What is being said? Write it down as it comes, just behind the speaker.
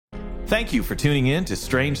Thank you for tuning in to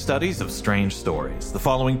Strange Studies of Strange Stories. The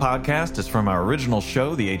following podcast is from our original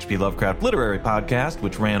show, the H.P. Lovecraft Literary Podcast,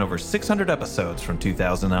 which ran over 600 episodes from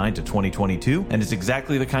 2009 to 2022, and is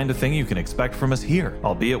exactly the kind of thing you can expect from us here,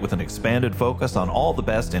 albeit with an expanded focus on all the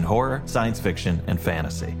best in horror, science fiction, and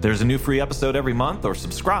fantasy. There's a new free episode every month, or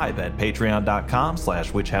subscribe at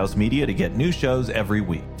patreon.com/witchhousemedia to get new shows every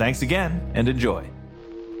week. Thanks again, and enjoy.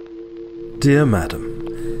 Dear Madam,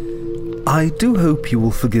 I do hope you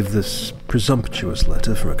will forgive this presumptuous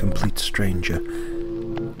letter from a complete stranger.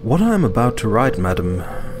 What I am about to write, madam,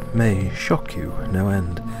 may shock you no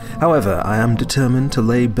end. However, I am determined to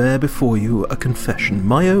lay bare before you a confession,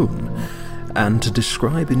 my own, and to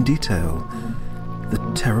describe in detail the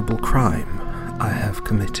terrible crime I have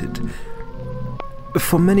committed.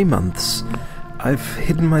 For many months, I've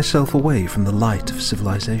hidden myself away from the light of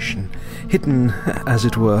civilization, hidden, as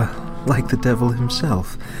it were, like the devil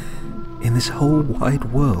himself. In this whole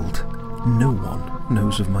wide world, no one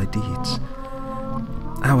knows of my deeds.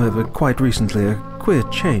 However, quite recently, a queer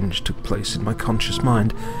change took place in my conscious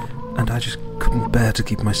mind, and I just couldn't bear to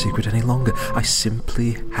keep my secret any longer. I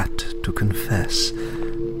simply had to confess.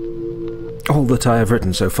 All that I have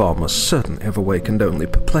written so far must certainly have awakened only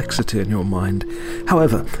perplexity in your mind.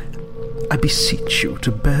 However, I beseech you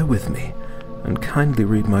to bear with me, and kindly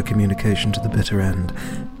read my communication to the bitter end,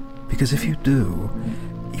 because if you do,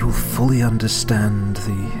 you will fully understand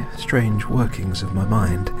the strange workings of my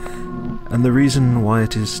mind, and the reason why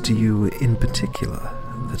it is to you in particular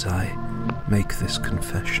that I make this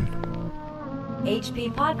confession.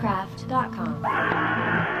 hppodcraft.com.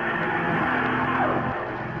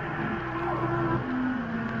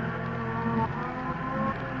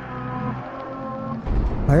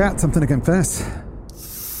 I got something to confess.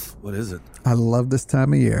 What is it? I love this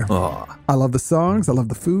time of year. Oh. I love the songs, I love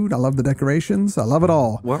the food, I love the decorations, I love it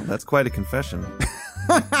all. Well, that's quite a confession.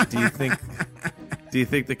 Do you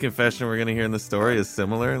think the confession we're going to hear in the story is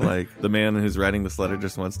similar? Like the man who's writing this letter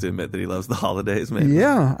just wants to admit that he loves the holidays, maybe?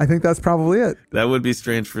 Yeah, I think that's probably it. That would be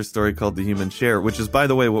strange for a story called The Human Chair, which is, by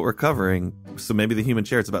the way, what we're covering. So maybe The Human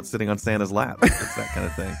Chair, it's about sitting on Santa's lap. It's that kind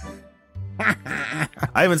of thing.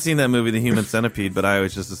 I haven't seen that movie, The Human Centipede, but I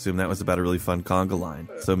always just assumed that was about a really fun conga line.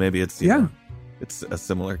 So maybe it's, you know, it's a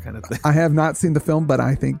similar kind of thing. I have not seen the film, but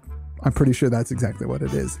I'm pretty sure that's exactly what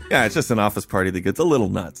it is. Yeah, it's just an office party that gets a little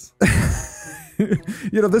nuts.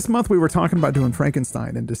 You know, this month we were talking about doing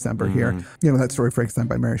Frankenstein in December here. You know, that story, Frankenstein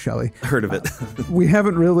by Mary Shelley. Heard of it. We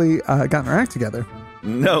haven't really gotten our act together.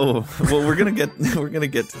 No. Well, we're gonna get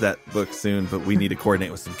to that book soon, but we need to coordinate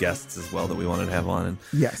with some guests as well that we wanted to have on. And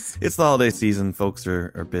yes, it's the holiday season. Folks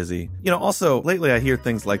are busy. You know, also lately I hear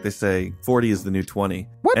things like they say 40 is the new 20.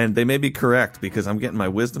 What? And they may be correct because I'm getting my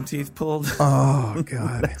wisdom teeth pulled. Oh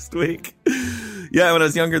God. Next week. Yeah, when I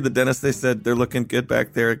was younger, the dentist, they said they're looking good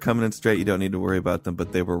back there, coming in straight. You don't need to worry about them,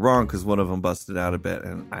 but they were wrong because one of them busted out a bit,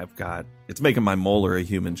 and it's making my molar a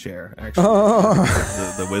human chair, actually.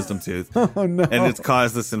 Oh. The wisdom tooth. Oh, no. And it's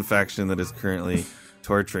caused this infection that is currently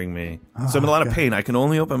torturing me. So I'm in a lot of pain. I can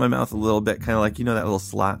only open my mouth a little bit, kind of like, you know, that little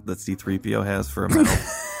slot that C-3PO has for a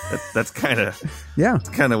mouth. That's kind of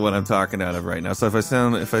what I'm talking out of right now. So if I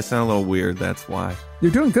sound a little weird, that's why.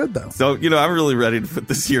 You're doing good though. So, you know, I'm really ready to put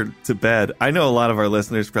this year to bed. I know a lot of our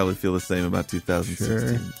listeners probably feel the same about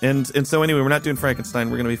 2016. Sure. And so anyway, we're not doing Frankenstein.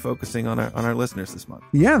 We're going to be focusing on our listeners this month.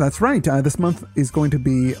 Yeah, that's right. This month is going to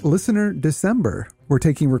be Listener December. We're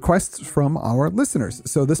taking requests from our listeners.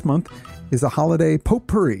 So this month is a holiday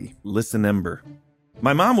potpourri. Listenember.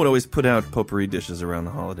 My mom would always put out potpourri dishes around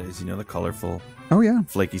the holidays, you know, the colorful,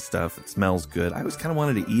 flaky stuff. It smells good. I always kind of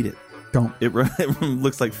wanted to eat it. Don't. It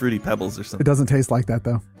looks like Fruity Pebbles or something. It doesn't taste like that,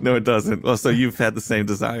 though. No, it doesn't. Well, so you've had the same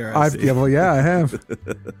desire, I see. I have.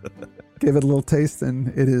 Gave it a little taste, and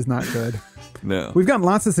it is not good. No. We've gotten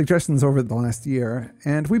lots of suggestions over the last year,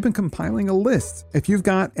 and we've been compiling a list. If you've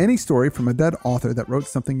got any story from a dead author that wrote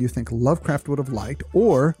something you think Lovecraft would have liked,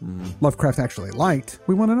 or Lovecraft actually liked,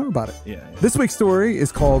 we want to know about it. Yeah. This week's story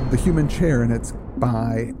is called The Human Chair, and it's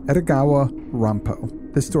by Edogawa Ranpo.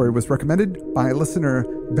 This story was recommended by listener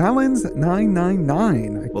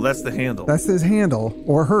Valens999. Well, that's the handle. That's his handle,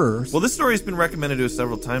 or hers. Well, this story has been recommended to us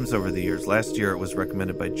several times over the years. Last year, it was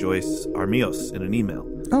recommended by Joyce Armios in an email.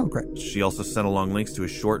 Oh, great. She also sent along links to a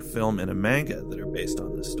short film and a manga that are based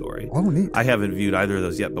on this story. Oh, neat. I haven't viewed either of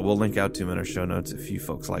those yet, but we'll link out to them in our show notes. If you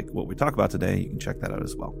folks like what we talk about today, you can check that out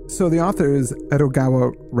as well. So the author is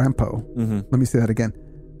Edogawa Ranpo. Let me say that again.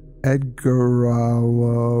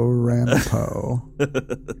 Edogawa Ranpo.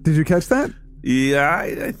 Did you catch that? Yeah,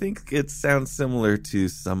 I think it sounds similar to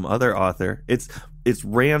some other author. It's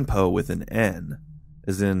Ranpo with an N,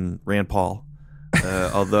 as in Rand Paul.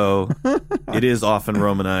 although it is often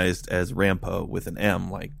romanized as Rampo with an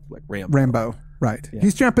M, like Rambo. Rambo, right. Yeah.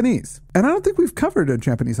 He's Japanese. And I don't think we've covered a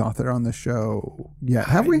Japanese author on the show yet,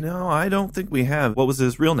 have we? No, I don't think we have. What was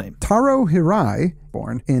his real name? Taro Hirai,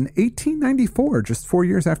 born in 1894, just 4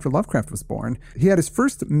 years after Lovecraft was born. He had his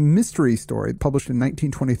first mystery story published in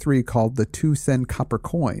 1923 called The 2-Sen Copper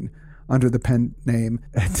Coin, under the pen name,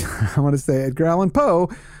 I want to say Edgar Allan Poe.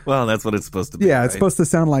 Well, that's what it's supposed to be. Yeah, right? It's supposed to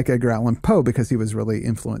sound like Edgar Allan Poe because he was really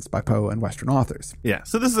influenced by Poe and Western authors. Yeah,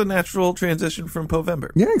 so this is a natural transition from Poevember.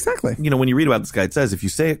 Yeah, exactly. When you read about this guy, it says if you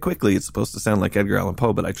say it quickly, it's supposed to sound like Edgar Allan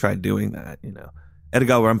Poe, but I tried doing that,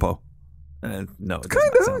 Edogawa Ranpo. No, it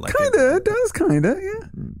kind of, yeah.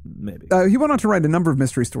 Maybe. He went on to write a number of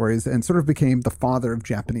mystery stories and sort of became the father of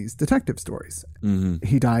Japanese detective stories. Mm-hmm.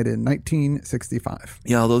 He died in 1965.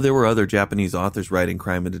 Yeah, although there were other Japanese authors writing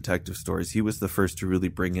crime and detective stories, he was the first to really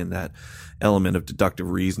bring in that element of deductive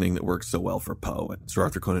reasoning that works so well for Poe and Sir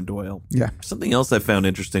Arthur Conan Doyle. Yeah. Something else I found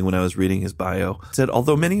interesting when I was reading his bio said,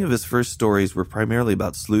 although many of his first stories were primarily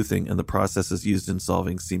about sleuthing and the processes used in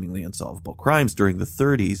solving seemingly unsolvable crimes during the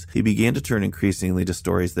 30s, he began to turn increasingly to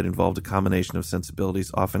stories that involved a combination of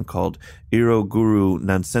sensibilities often called iroguru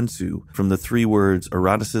nansensu, from the three words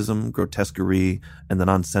eroticism, grotesquerie, and the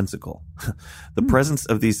nonsensical. The presence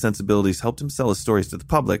of these sensibilities helped him sell his stories to the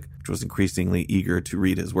public, which was increasingly eager to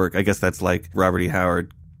read his work. I guess that's like Robert E.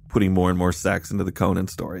 Howard putting more and more sex into the Conan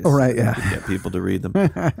stories. Oh, right, yeah. To get people to read them.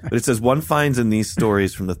 But it says, one finds in these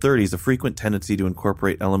stories from the 30s a frequent tendency to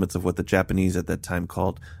incorporate elements of what the Japanese at that time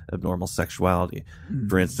called abnormal sexuality.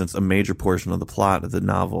 For instance, a major portion of the plot of the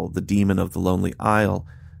novel, The Demon of the Lonely Isle,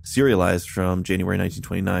 serialized from January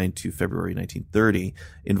 1929 to February 1930,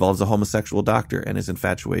 involves a homosexual doctor and his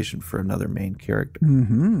infatuation for another main character.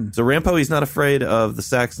 Mm-hmm. So Rampo, he's not afraid of the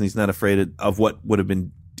sex, and he's not afraid of what would have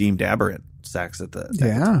been deemed aberrant sex at the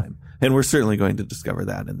time. And we're certainly going to discover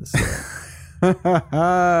that in this story.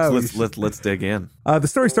 So let's dig in. The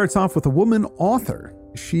story starts off with a woman author.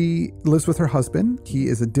 She lives with her husband. He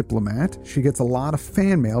is a diplomat. She gets a lot of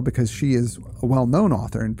fan mail because she is a well-known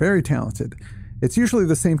author and very talented. It's usually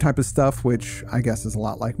the same type of stuff, which I guess is a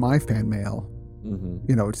lot like my fan mail.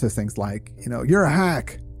 Mm-hmm. It says things like, you're a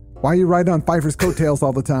hack. Why are you riding on Pfeiffer's coattails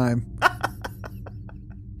all the time?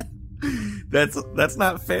 That's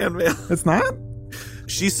not fan mail. It's not?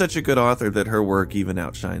 She's such a good author that her work even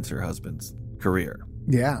outshines her husband's career.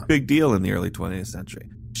 Yeah. Big deal in the early 20th century.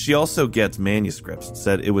 She also gets manuscripts.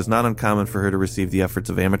 Said it was not uncommon for her to receive the efforts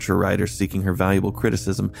of amateur writers seeking her valuable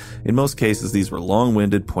criticism. In most cases, these were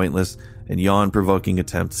long-winded, pointless, and yawn-provoking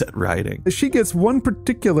attempts at writing. She gets one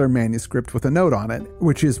particular manuscript with a note on it,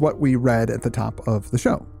 which is what we read at the top of the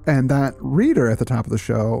show. And that reader at the top of the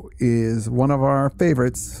show is one of our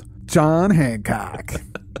favorites, John Hancock.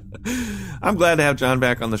 I'm glad to have John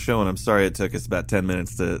back on the show, and I'm sorry it took us about 10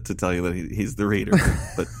 minutes to tell you that he's the reader.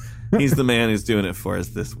 But he's the man who's doing it for us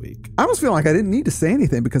this week. I almost feel like I didn't need to say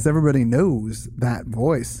anything because everybody knows that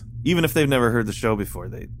voice. Even if they've never heard the show before,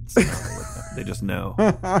 they just know.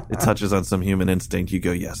 It touches on some human instinct. You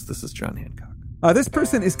go, yes, this is John Hancock. This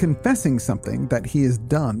person is confessing something that he has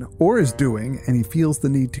done or is doing, and he feels the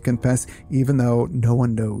need to confess even though no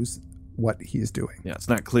one knows what he is doing. Yeah, it's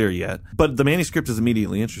not clear yet. But the manuscript is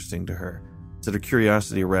immediately interesting to her. Said her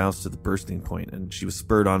curiosity aroused to the bursting point, and she was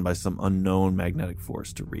spurred on by some unknown magnetic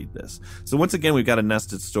force to read this. So once again, we've got a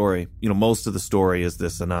nested story. Most of the story is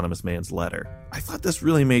this anonymous man's letter. I thought this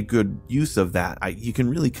really made good use of that. You can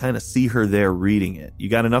really kind of see her there reading it. You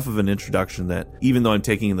got enough of an introduction that even though I'm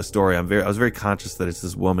taking in the story, I was very conscious that it's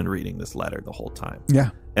this woman reading this letter the whole time.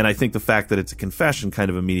 Yeah. And I think the fact that it's a confession kind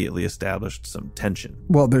of immediately established some tension.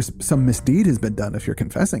 Well, there's some misdeed has been done if you're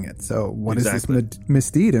confessing it. So what is this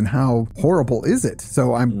misdeed and how horrible is it?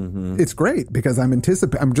 So it's great because I'm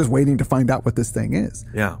just waiting to find out what this thing is.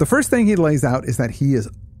 Yeah. The first thing he lays out is that he is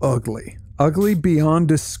ugly. Ugly beyond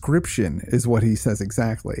description is what he says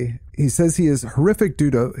exactly. He says he is horrific due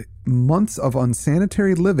to months of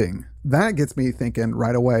unsanitary living. That gets me thinking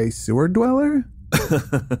right away, sewer dweller?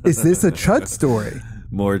 Is this a Chud story?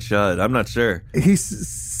 More Chud. I'm not sure. He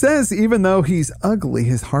says even though he's ugly,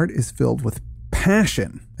 his heart is filled with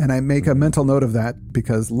passion. And I make a mental note of that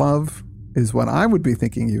because love is what I would be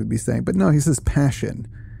thinking he would be saying. But no, he says passion.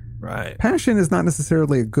 Right. Passion is not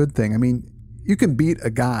necessarily a good thing. I mean, you can beat a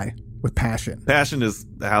guy with passion. Passion is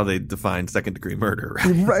how they define second-degree murder,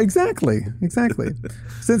 right? Right, exactly.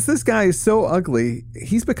 Since this guy is so ugly,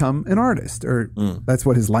 he's become an artist, or that's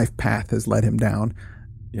what his life path has led him down.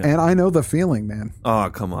 Yeah. And I know the feeling, man. Oh,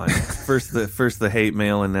 come on. First the hate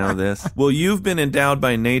mail and now this. Well, you've been endowed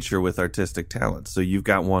by nature with artistic talents, so you've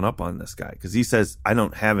got one up on this guy. Because he says, I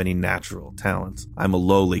don't have any natural talents. I'm a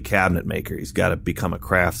lowly cabinet maker. He's got to become a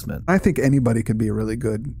craftsman. I think anybody could be a really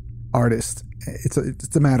good artist.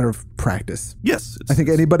 It's a matter of practice. Yes. I think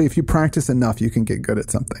anybody, if you practice enough, you can get good at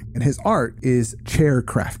something. And his art is chair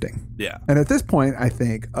crafting. Yeah. And at this point, I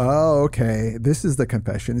think, oh, okay, this is the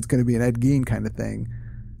confession. It's going to be an Ed Gein kind of thing.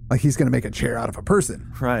 Like he's going to make a chair out of a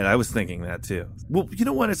person. Right. I was thinking that too. Well, you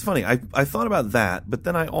know what? It's funny. I thought about that, but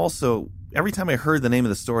then I also, every time I heard the name of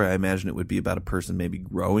the story, I imagined it would be about a person maybe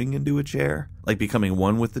growing into a chair, like becoming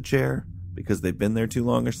one with the chair because they've been there too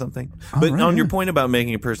long or something. But on your point about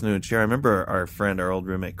making a person into a chair, I remember our friend, our old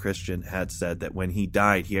roommate Christian, had said that when he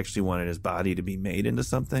died, he actually wanted his body to be made into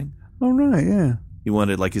something. Oh, right. Yeah. He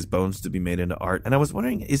wanted like his bones to be made into art. And I was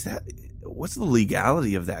wondering, what's the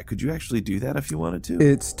legality of that? Could you actually do that if you wanted to?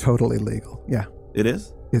 It's totally legal. Yeah. It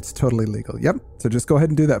is? It's totally legal. Yep. So just go ahead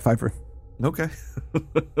and do that, Pfeiffer. Okay.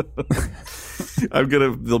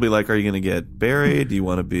 They'll be like, are you going to get buried? Do you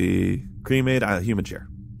want to be cremated? Human chair.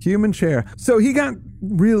 Human chair. So he got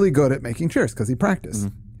really good at making chairs because he practiced.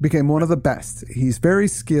 Mm-hmm. Became one of the best. He's very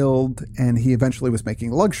skilled, and he eventually was making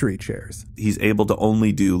luxury chairs. He's able to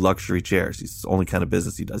only do luxury chairs. It's the only kind of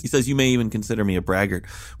business he does. He says, you may even consider me a braggart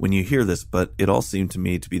when you hear this, but it all seemed to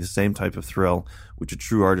me to be the same type of thrill which a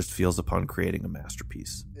true artist feels upon creating a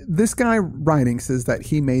masterpiece. This guy writing says that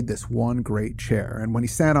he made this one great chair, and when he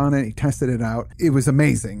sat on it, he tested it out. It was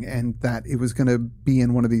amazing, and that it was going to be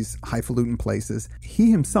in one of these highfalutin places.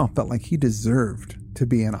 He himself felt like he deserved to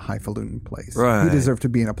be in a highfalutin place. Right. He deserved to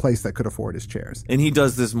be in a place that could afford his chairs. And he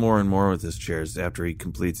does this more and more with his chairs. After he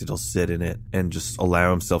completes it, he'll sit in it and just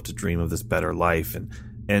allow himself to dream of this better life.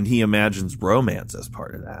 And he imagines romance as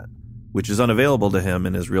part of that, which is unavailable to him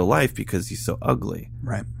in his real life because he's so ugly.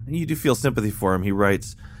 Right. And you do feel sympathy for him. He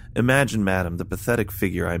writes, imagine, madam, the pathetic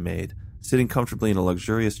figure I made, sitting comfortably in a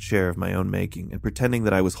luxurious chair of my own making and pretending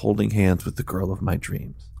that I was holding hands with the girl of my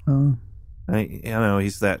dreams. Oh.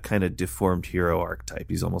 He's that kind of deformed hero archetype.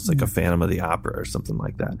 He's almost like a Phantom of the Opera or something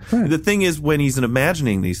like that. Right. The thing is, when he's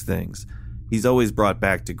imagining these things, he's always brought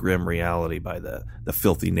back to grim reality by the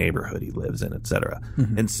filthy neighborhood he lives in, etc.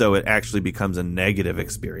 Mm-hmm. And so it actually becomes a negative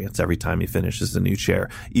experience every time he finishes a new chair.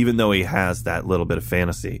 Even though he has that little bit of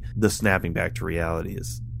fantasy, the snapping back to reality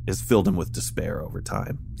is filled him with despair over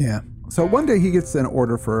time. Yeah. So one day he gets an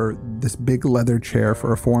order for this big leather chair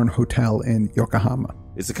for a foreign hotel in Yokohama.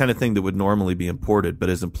 It's the kind of thing that would normally be imported, but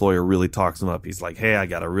his employer really talks him up. He's like, hey, I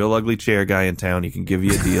got a real ugly chair guy in town. He can give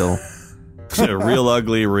you a deal. Real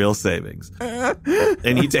ugly, real savings.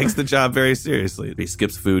 And he takes the job very seriously. He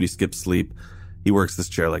skips food. He skips sleep. He works this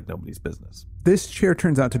chair like nobody's business. This chair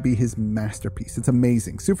turns out to be his masterpiece. It's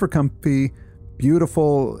amazing. Super comfy,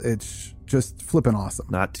 beautiful. It's just flippin' awesome.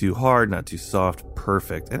 Not too hard, not too soft,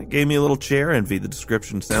 perfect. And it gave me a little chair envy. The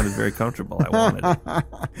description sounded very comfortable. I wanted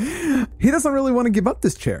it. He doesn't really want to give up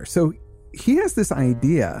this chair. So he has this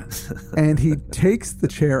idea and he takes the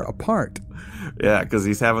chair apart. Yeah, because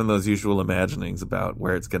he's having those usual imaginings about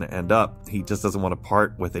where it's going to end up. He just doesn't want to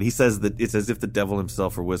part with it. He says that it's as if the devil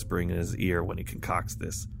himself were whispering in his ear when he concocts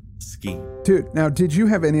this scheme. Dude, now, did you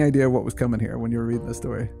have any idea what was coming here when you were reading this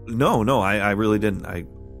story? No, I really didn't.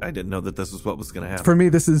 I didn't know that this was what was going to happen. For me,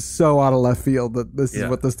 this is so out of left field that this is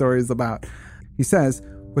what the story is about. He says,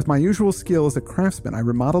 with my usual skill as a craftsman, I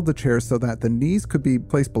remodeled the chair so that the knees could be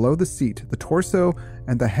placed below the seat, the torso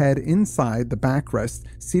and the head inside the backrest,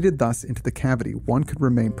 seated thus into the cavity. One could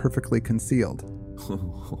remain perfectly concealed.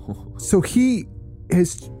 So he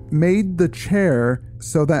has made the chair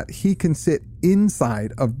so that he can sit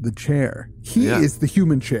inside of the chair. He is the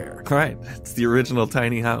human chair. Right. It's the original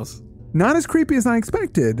tiny house. Not as creepy as I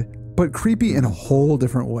expected, but creepy in a whole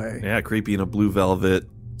different way. Yeah, creepy in a blue velvet.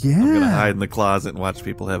 Yeah. I'm going to hide in the closet and watch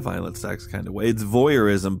people have violent sex kind of way. It's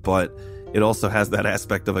voyeurism, but it also has that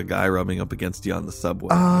aspect of a guy rubbing up against you on the subway.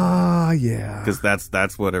 Ah, yeah. Because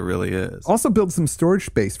that's what it really is. Also build some storage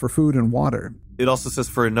space for food and water. It also says,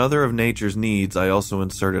 for another of nature's needs, I also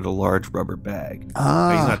inserted a large rubber bag. He's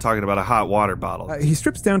not talking about a hot water bottle. He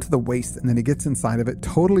strips down to the waist and then he gets inside of it,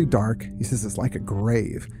 totally dark. He says it's like a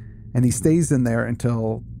grave. And he stays in there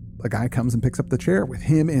until a guy comes and picks up the chair with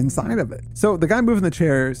him inside of it. So the guy moving the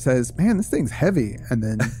chair says, man, this thing's heavy. And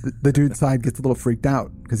then the dude inside gets a little freaked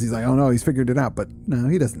out because he's like, oh no, he's figured it out. But no,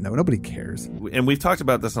 he doesn't know. Nobody cares. And we've talked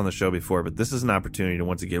about this on the show before, but this is an opportunity to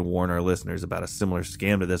once again warn our listeners about a similar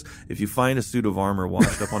scam to this. If you find a suit of armor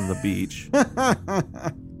washed up on the beach,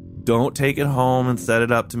 don't take it home and set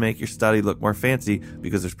it up to make your study look more fancy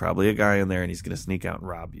because there's probably a guy in there and he's going to sneak out and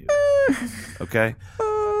rob you. Okay?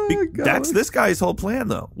 Oh, That's this guy's whole plan,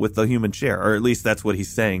 though, with the human chair, or at least that's what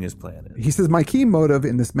he's saying his plan is. He says, my key motive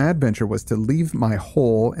in this mad venture was to leave my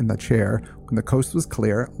hole in the chair when the coast was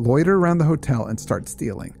clear, loiter around the hotel, and start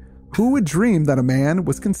stealing. Who would dream that a man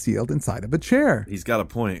was concealed inside of a chair? He's got a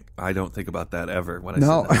point. I don't think about that ever when I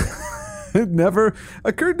No. say that. It never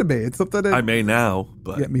occurred to me. It's something that... I may now,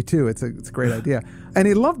 but... Yeah, me too. It's a great idea. And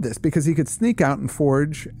he loved this because he could sneak out and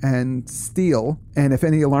forge and steal. And if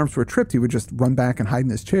any alarms were tripped, he would just run back and hide in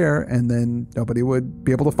his chair, and then nobody would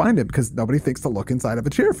be able to find him because nobody thinks to look inside of a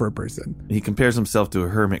chair for a person. He compares himself to a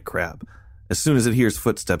hermit crab. As soon as it hears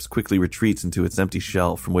footsteps, quickly retreats into its empty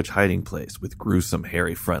shell, from which hiding place, with gruesome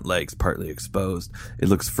hairy front legs partly exposed, it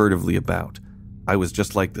looks furtively about. I was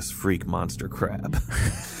just like this freak monster crab.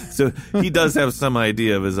 So he does have some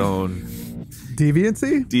idea of his own...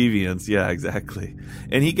 Deviancy? Deviance, yeah, exactly.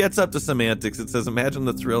 And he gets up to semantics. It says, imagine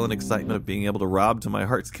the thrill and excitement of being able to rob to my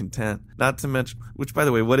heart's content. Not to mention, which, by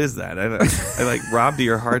the way, what is that? I like rob to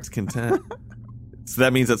your heart's content. So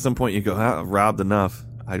that means at some point you go, I've robbed enough.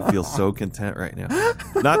 I'd feel so content right now.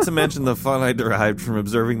 Not to mention the fun I derived from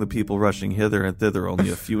observing the people rushing hither and thither only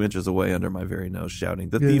a few inches away under my very nose, shouting,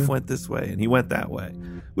 the thief went this way and he went that way,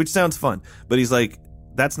 which sounds fun. But he's like,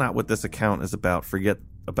 that's not what this account is about. Forget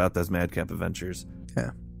about those madcap adventures.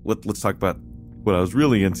 Yeah. Let's talk about what I was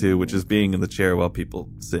really into, which is being in the chair while people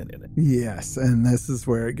sit in it. Yes, and this is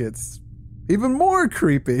where it gets even more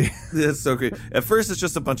creepy. It's so creepy. At first, it's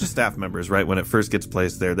just a bunch of staff members, right? When it first gets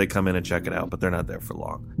placed there, they come in and check it out, but they're not there for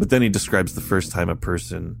long. But then he describes the first time a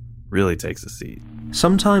person really takes a seat.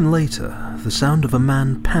 Some time later, the sound of a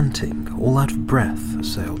man panting, all out of breath,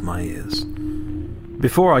 assailed my ears.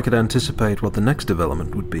 Before I could anticipate what the next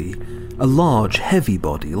development would be, a large, heavy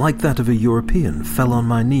body, like that of a European, fell on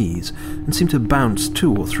my knees and seemed to bounce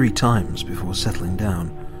 2 or 3 times before settling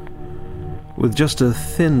down. With just a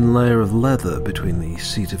thin layer of leather between the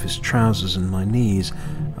seat of his trousers and my knees,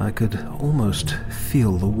 I could almost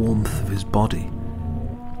feel the warmth of his body.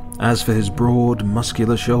 As for his broad,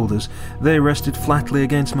 muscular shoulders, they rested flatly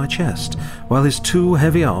against my chest, while his 2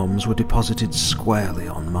 heavy arms were deposited squarely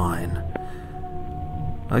on mine.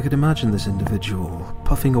 I could imagine this individual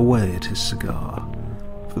puffing away at his cigar,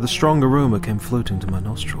 for the strong aroma came floating to my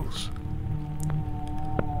nostrils.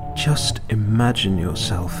 Just imagine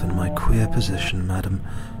yourself in my queer position, madam,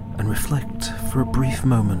 and reflect for a brief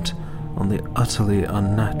moment on the utterly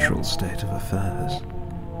unnatural state of affairs.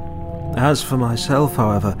 As for myself,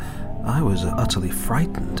 however, I was utterly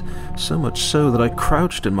frightened, so much so that I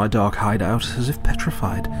crouched in my dark hideout as if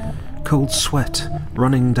petrified, cold sweat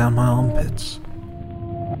running down my armpits.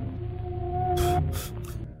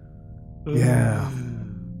 Yeah.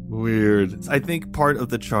 Weird. I think part of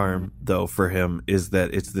the charm, though, for him is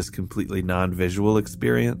that it's this completely non-visual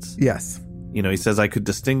experience. Yes. You know, he says, I could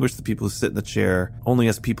distinguish the people who sit in the chair only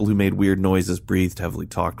as people who made weird noises, breathed heavily,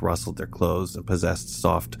 talked, rustled their clothes, and possessed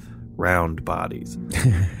soft, round bodies.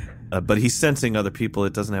 But he's sensing other people.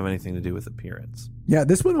 It doesn't have anything to do with appearance. Yeah,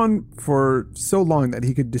 this went on for so long that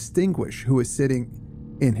he could distinguish who was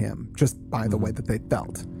sitting in him just by the way that they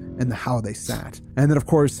felt and how they sat. And then, of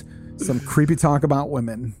course, some creepy talk about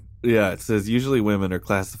women. Yeah, it says, usually women are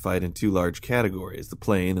classified in 2 large categories, the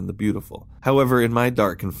plain and the beautiful. However, in my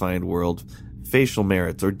dark, confined world, facial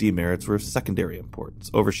merits or demerits were of secondary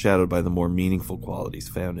importance, overshadowed by the more meaningful qualities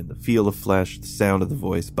found in the feel of flesh, the sound of the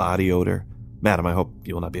voice, body odor. Madam, I hope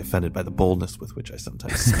you will not be offended by the boldness with which I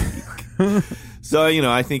sometimes speak. So, you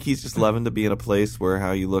know, I think he's just loving to be in a place where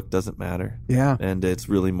how you look doesn't matter. Yeah. And it's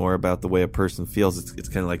really more about the way a person feels. It's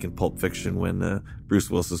kind of like in Pulp Fiction when Bruce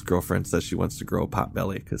Willis's girlfriend says she wants to grow a pot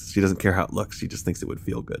belly because she doesn't care how it looks. She just thinks it would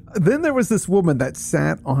feel good. Then there was this woman that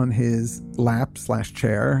sat on his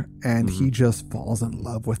lap/chair, and he just falls in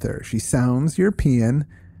love with her. She sounds European,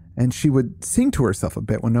 and she would sing to herself a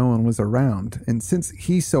bit when no one was around. And since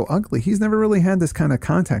he's so ugly, he's never really had this kind of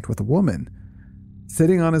contact with a woman.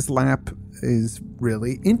 Sitting on his lap is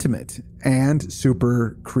really intimate and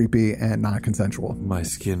super creepy and not consensual. My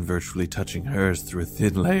skin virtually touching hers through a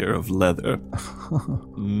thin layer of leather.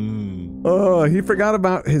 Oh, he forgot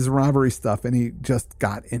about his robbery stuff and he just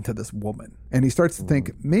got into this woman. And he starts to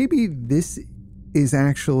think, maybe this is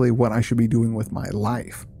actually what I should be doing with my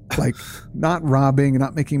life. Like, not robbing,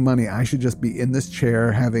 not making money. I should just be in this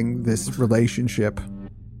chair having this relationship.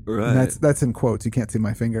 Right. And that's in quotes. You can't see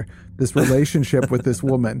my finger. This relationship with this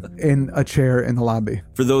woman in a chair in the lobby.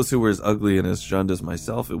 For those who were as ugly and as shunned as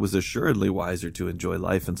myself, it was assuredly wiser to enjoy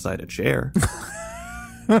life inside a chair.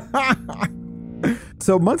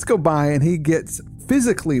 So months go by and he gets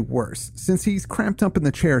physically worse. Since he's cramped up in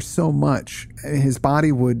the chair so much, his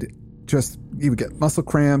body would he would get muscle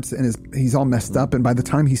cramps and he's all messed up. And by the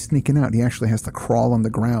time he's sneaking out, he actually has to crawl on the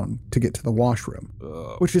ground to get to the washroom,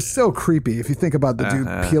 which is so creepy. If you think about the dude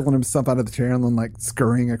peeling himself out of the chair and then like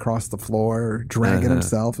scurrying across the floor, dragging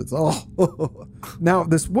himself. It's Now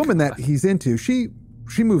this woman that he's into, she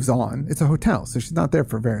moves on. It's a hotel, so she's not there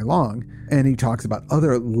for very long. And he talks about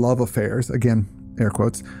other love affairs, again, air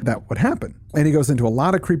quotes, that would happen. And he goes into a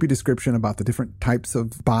lot of creepy description about the different types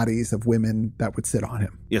of bodies of women that would sit on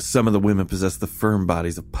him. Yes, some of the women possess the firm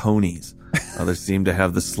bodies of ponies. Others seem to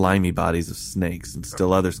have the slimy bodies of snakes, and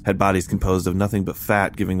still others had bodies composed of nothing but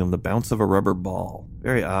fat, giving them the bounce of a rubber ball.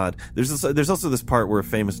 Very odd. There's also this part where a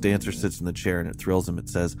famous dancer sits in the chair and it thrills him. It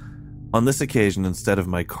says, "On this occasion, instead of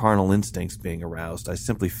my carnal instincts being aroused, I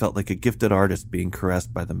simply felt like a gifted artist being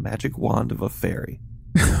caressed by the magic wand of a fairy."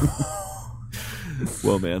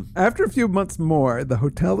 Well, man. After a few months more, the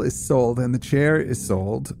hotel is sold and the chair is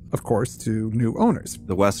sold, of course, to new owners.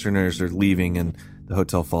 The Westerners are leaving and the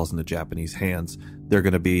hotel falls into Japanese hands. They're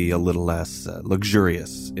going to be a little less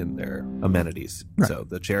luxurious in their amenities. Right. So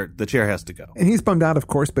the chair has to go. And he's bummed out, of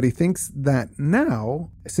course, but he thinks that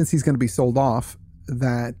now, since he's going to be sold off,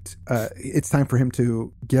 that it's time for him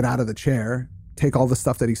to get out of the chair, take all the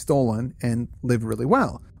stuff that he's stolen, and live really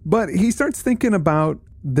well. But he starts thinking about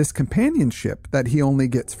this companionship that he only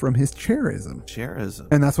gets from his chairism. Chairism.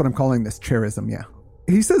 And that's what I'm calling this, chairism, yeah.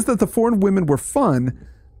 He says that the foreign women were fun,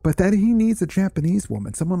 but that he needs a Japanese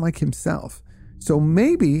woman, someone like himself. So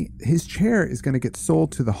maybe his chair is going to get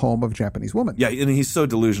sold to the home of a Japanese woman. Yeah, and he's so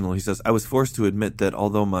delusional. He says, "I was forced to admit that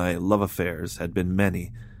although my love affairs had been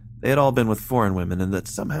many, they had all been with foreign women, and that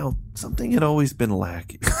somehow something had always been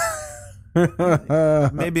lacking."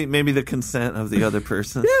 Maybe the consent of the other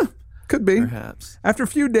person. Yeah. Could be. Perhaps. After a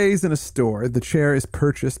few days in a store, the chair is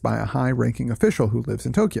purchased by a high-ranking official who lives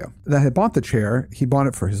in Tokyo. That had bought the chair, he bought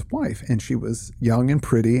it for his wife, and she was young and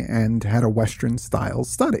pretty and had a Western-style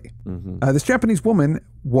study. Mm-hmm. This Japanese woman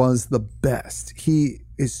was the best. He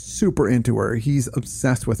is super into her. He's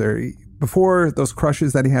obsessed with her. Before, those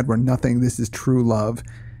crushes that he had were nothing. This is true love.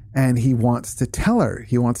 And he wants to tell her.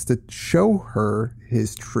 He wants to show her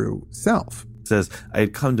his true self. It says, "I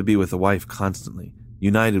had come to be with a wife constantly,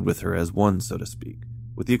 united with her as one, so to speak.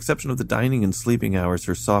 With the exception of the dining and sleeping hours,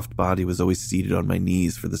 her soft body was always seated on my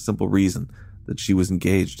knees for the simple reason that she was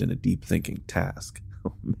engaged in a deep thinking task."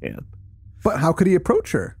 Oh, man. But how could he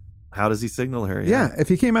approach her? How does he signal her? Yeah, if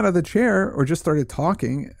he came out of the chair or just started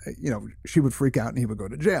talking, she would freak out and he would go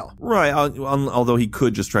to jail. Right, although he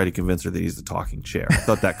could just try to convince her that he's a talking chair. I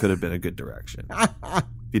thought that could have been a good direction. If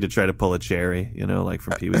he'd have tried to pull a cherry, like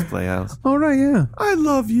from Pee-wee's Playhouse. Oh, right, yeah. "I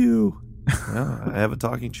love you." Well, I have a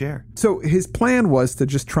talking chair. So his plan was to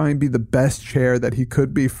just try and be the best chair that he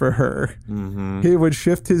could be for her. Mm-hmm. He would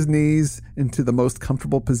shift his knees into the most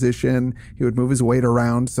comfortable position. He would move his weight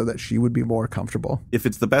around so that she would be more comfortable. If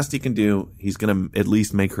it's the best he can do, he's going to at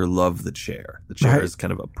least make her love the chair. The chair is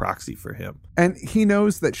kind of a proxy for him. And he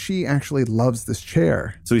knows that she actually loves this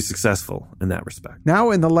chair. So he's successful in that respect.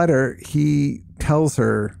 Now in the letter, he tells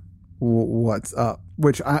her what's up.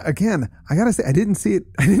 Which, I gotta say, I didn't see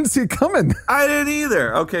it coming. I didn't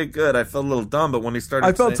either. Okay, good. I felt a little dumb, but when he started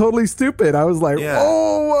I felt totally stupid. I was like,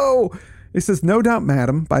 whoa. He says, "No doubt,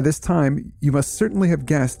 madam, by this time, you must certainly have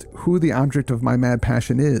guessed who the object of my mad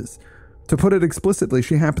passion is. To put it explicitly,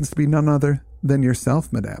 she happens to be none other than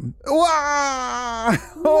yourself, madame." Wow!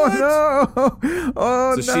 Oh, no!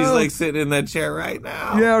 Oh, so she's like sitting in that chair right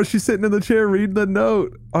now. Yeah, she's sitting in the chair reading the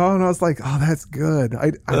note. Oh, and I was like, oh, that's good.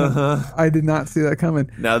 I did not see that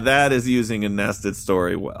coming. Now that is using a nested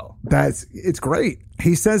story well. It's great.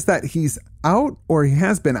 He says that he's out, or he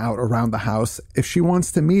has been out around the house. If she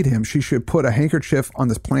wants to meet him, she should put a handkerchief on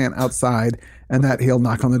this plant outside, and that he'll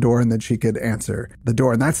knock on the door, and then she could answer the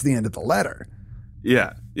door. And that's the end of the letter.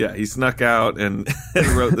 Yeah. He snuck out and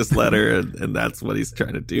wrote this letter, and that's what he's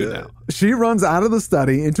trying to do now. She runs out of the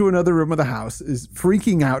study into another room of the house, is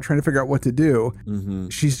freaking out, trying to figure out what to do. Mm-hmm.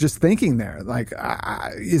 She's just thinking there, like,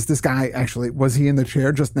 is this guy was he in the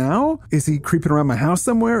chair just now? Is he creeping around my house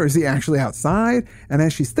somewhere? Or is he actually outside? And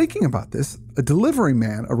as she's thinking about this, a delivery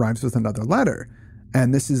man arrives with another letter.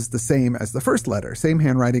 And this is the same as the first letter, same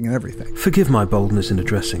handwriting and everything. "Forgive my boldness in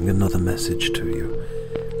addressing another message to you.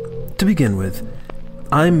 To begin with,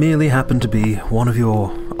 I merely happen to be one of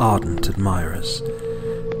your ardent admirers.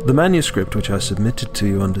 The manuscript which I submitted to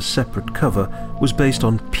you under separate cover was based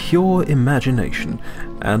on pure imagination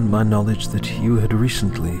and my knowledge that you had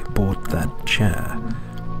recently bought that chair.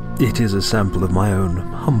 It is a sample of my own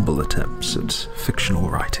humble attempts at fictional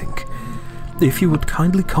writing. If you would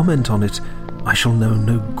kindly comment on it, I shall know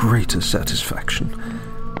no greater satisfaction.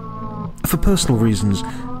 For personal reasons,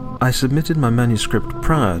 I submitted my manuscript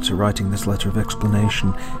prior to writing this letter of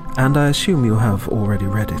explanation, and I assume you have already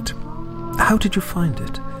read it. How did you find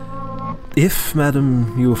it? If,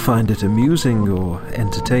 madam, you find it amusing or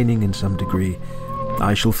entertaining in some degree,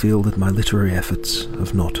 I shall feel that my literary efforts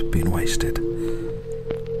have not been wasted.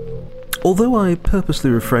 Although I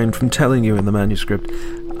purposely refrained from telling you in the manuscript,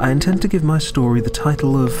 I intend to give my story the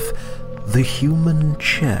title of The Human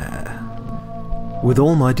Chair. With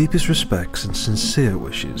all my deepest respects and sincere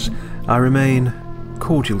wishes, I remain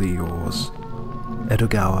cordially yours,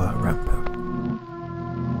 Edogawa Ranpo.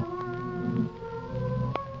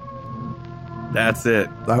 That's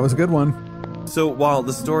it. That was a good one. So while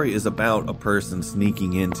the story is about a person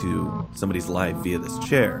sneaking into somebody's life via this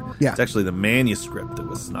chair, yeah, it's actually the manuscript that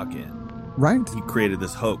was snuck in. Right. He created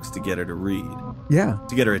this hoax to get her to read. Yeah.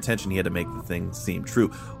 To get her attention, he had to make the thing seem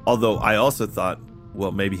true. Although I also thought,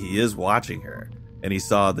 well, maybe he is watching her, and he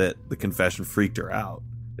saw that the confession freaked her out.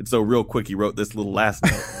 And so real quick, he wrote this little last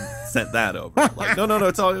note and sent that over. Like, no,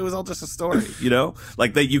 it was all just a story, you know?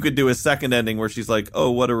 Like that you could do a second ending where she's like,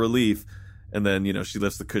 oh, what a relief. And then, you know, she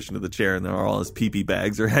lifts the cushion of the chair and there are all his pee-pee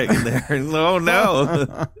bags are hanging there. And oh,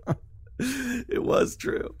 no. It was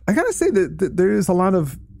true. I gotta say that there is a lot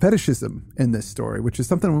of fetishism in this story, which is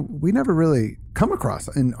something we never really come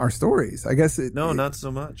across in our stories. I guess not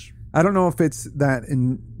so much. I don't know if it's that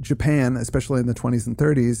in Japan, especially in the 20s and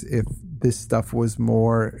 30s, if this stuff was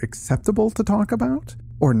more acceptable to talk about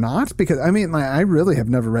or not. Because, I mean, I really have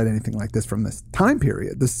never read anything like this from this time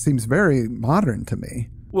period. This seems very modern to me.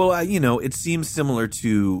 Well, it seems similar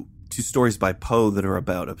to stories by Poe that are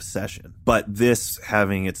about obsession. But this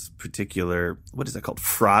having its particular, what is that called?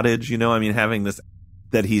 Frottage, having this,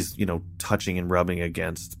 that he's, touching and rubbing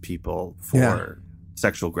against people for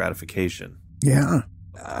sexual gratification. Yeah.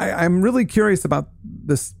 I'm really curious about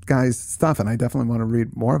this guy's stuff, and I definitely want to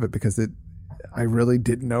read more of it because I really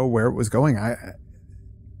didn't know where it was going.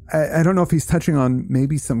 I don't know if he's touching on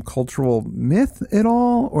maybe some cultural myth at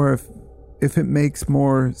all, or if it makes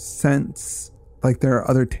more sense, like there are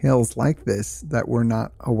other tales like this that we're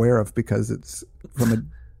not aware of because it's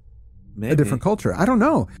from a different culture. I don't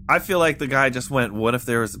know. I feel like the guy just went, what if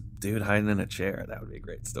there was a dude hiding in a chair? That would be a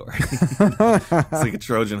great story. It's like a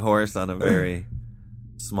Trojan horse on a very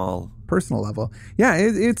small personal level. Yeah,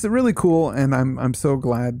 it's really cool, and I'm so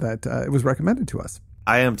glad that it was recommended to us.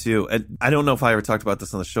 I am too. And I don't know if I ever talked about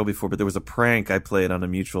this on the show before, but there was a prank I played on a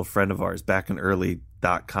mutual friend of ours back in early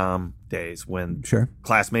 .com days when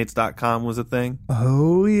Classmates.com was a thing.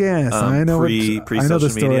 Oh, yes. I know. Pre-social I know the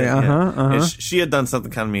story. Media. And she had done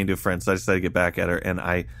something kind of mean to a friend, so I decided to get back at her. And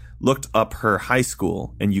I looked up her high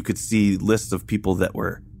school, and you could see lists of people that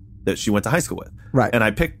she went to high school with. Right. And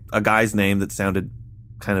I picked a guy's name that sounded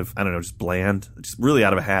kind of, I don't know, just bland, just really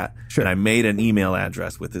out of a hat. Sure. And I made an email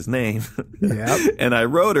address with his name. Yep. And I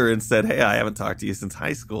wrote her and said, hey, I haven't talked to you since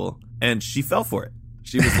high school. And she fell for it.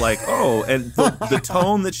 She was like, oh, and the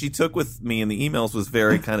tone that she took with me in the emails was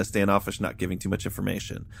very kind of standoffish, not giving too much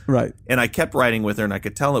information. Right. And I kept writing with her, and I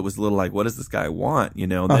could tell it was a little like, what does this guy want?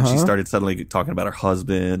 And then she started suddenly talking about her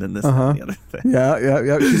husband and this and the other thing.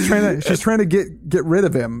 Yeah. She's trying to get rid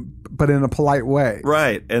of him, but in a polite way.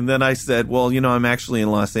 Right. And then I said, well, I'm actually in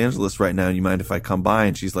Los Angeles right now. You mind if I come by?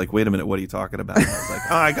 And she's like, wait a minute, what are you talking about? And I was like,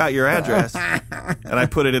 oh, I got your address. And I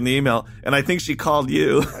put it in the email. And I think she called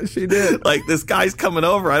you. She did. Like, this guy's coming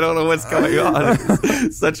over. I don't know what's going on. It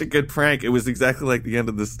was such a good prank. It was exactly like the end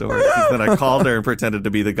of the story. Because then I called her and pretended to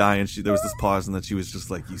be the guy. And there was this pause. And then she was just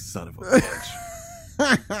like, you son of a bitch.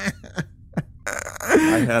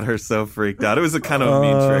 I had her so freaked out. It was a kind of a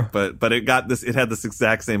mean trick, but it had this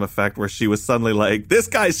exact same effect where she was suddenly like, this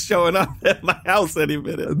guy's showing up at my house any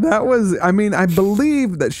minute. That was, I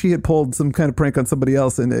believe that she had pulled some kind of prank on somebody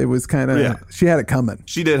else, and it was kind of, she had it coming.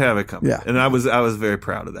 She did have it coming. Yeah. And I was very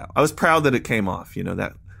proud of that. I was proud that it came off,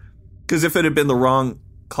 that, because if it had been the wrong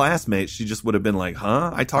classmate, she just would have been like,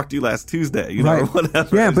 I talked to you last Tuesday, right. or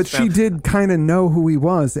whatever. Yeah, but she did kind of know who he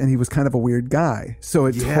was, and he was kind of a weird guy. So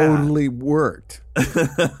it totally worked.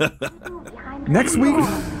 Next week,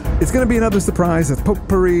 it's going to be another surprise. It's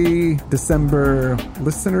Potpourri December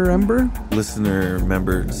Listener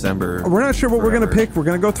Member December. We're not sure what we're going to pick. We're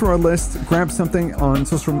going to go through our list, grab something on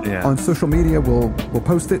social media. We'll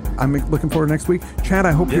post it. I'm looking forward to next week. Chad,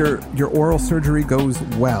 I hope your oral surgery goes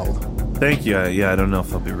well. Thank you. I don't know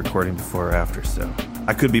if I'll be recording before or after, so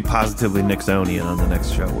I could be positively Nixonian on the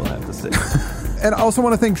next show. We'll have to see. And I also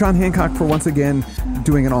want to thank John Hancock for once again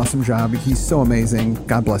doing an awesome job. He's so amazing.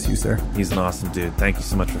 God bless you, sir. He's an awesome dude. Thank you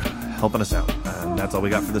so much for helping us out. And that's all we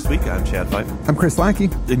got for this week. I'm Chad Pfeiffer. I'm Chris Lackey.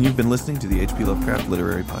 And you've been listening to the H.P. Lovecraft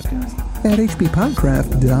Literary Podcast. At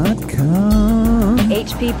hppodcraft.com.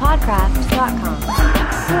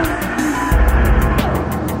 hppodcraft.com. Bye.